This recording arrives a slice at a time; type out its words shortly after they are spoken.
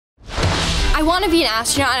I want to be an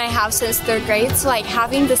astronaut, and I have since 3rd grade, so like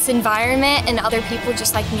having this environment and other people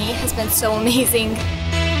just like me has been so amazing.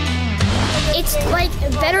 It's like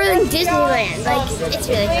better than Disneyland. Like, it's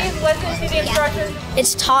really fun. Yeah.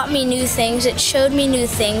 It's taught me new things. It showed me new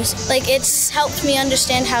things. Like, it's helped me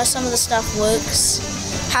understand how some of the stuff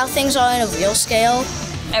works, how things are on a real scale.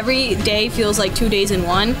 Every day feels like 2 days in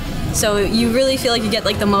one, so you really feel like you get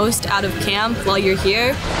like the most out of camp while you're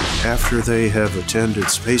here. After they have attended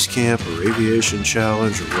Space Camp or Aviation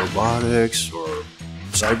Challenge or Robotics or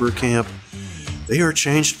Cyber Camp, they are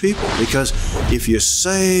changed people, because if you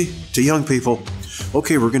say to young people,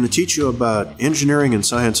 okay, we're going to teach you about engineering and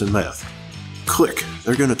science and math, click,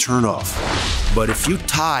 they're going to turn off. But if you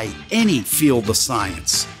tie any field of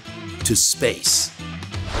science to space,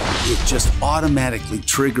 it just automatically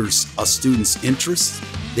triggers a student's interest.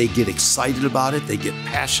 They get excited about it, they get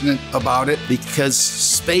passionate about it, because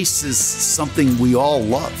space is something we all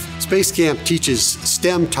love. Space Camp teaches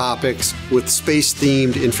STEM topics with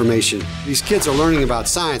space-themed information. These kids are learning about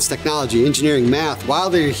science, technology, engineering, math while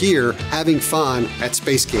they're here having fun at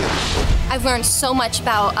Space Camp. I've learned so much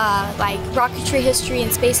about like rocketry history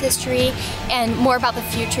and space history, and more about the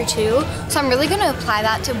future too. So I'm really going to apply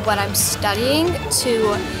that to what I'm studying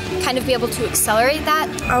to kind of be able to accelerate that.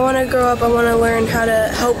 I want to grow up, I want to learn how to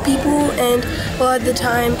help people, and a lot of the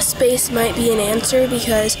time space might be an answer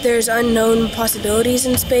because there's unknown possibilities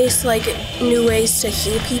in space, like new ways to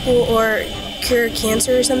heal people or cure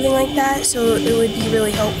cancer or something like that, so it would be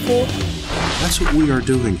really helpful. That's what we are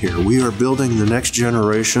doing here. We are building the next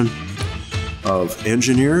generation of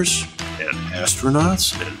engineers and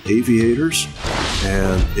astronauts and aviators,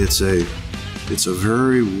 and it's a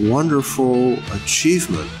very wonderful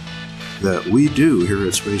achievement that we do here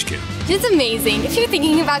at Space Camp. It's amazing. If you're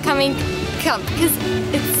thinking about coming, come, because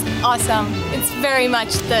it's awesome. It's very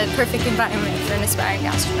much the perfect environment for an aspiring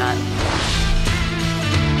astronaut.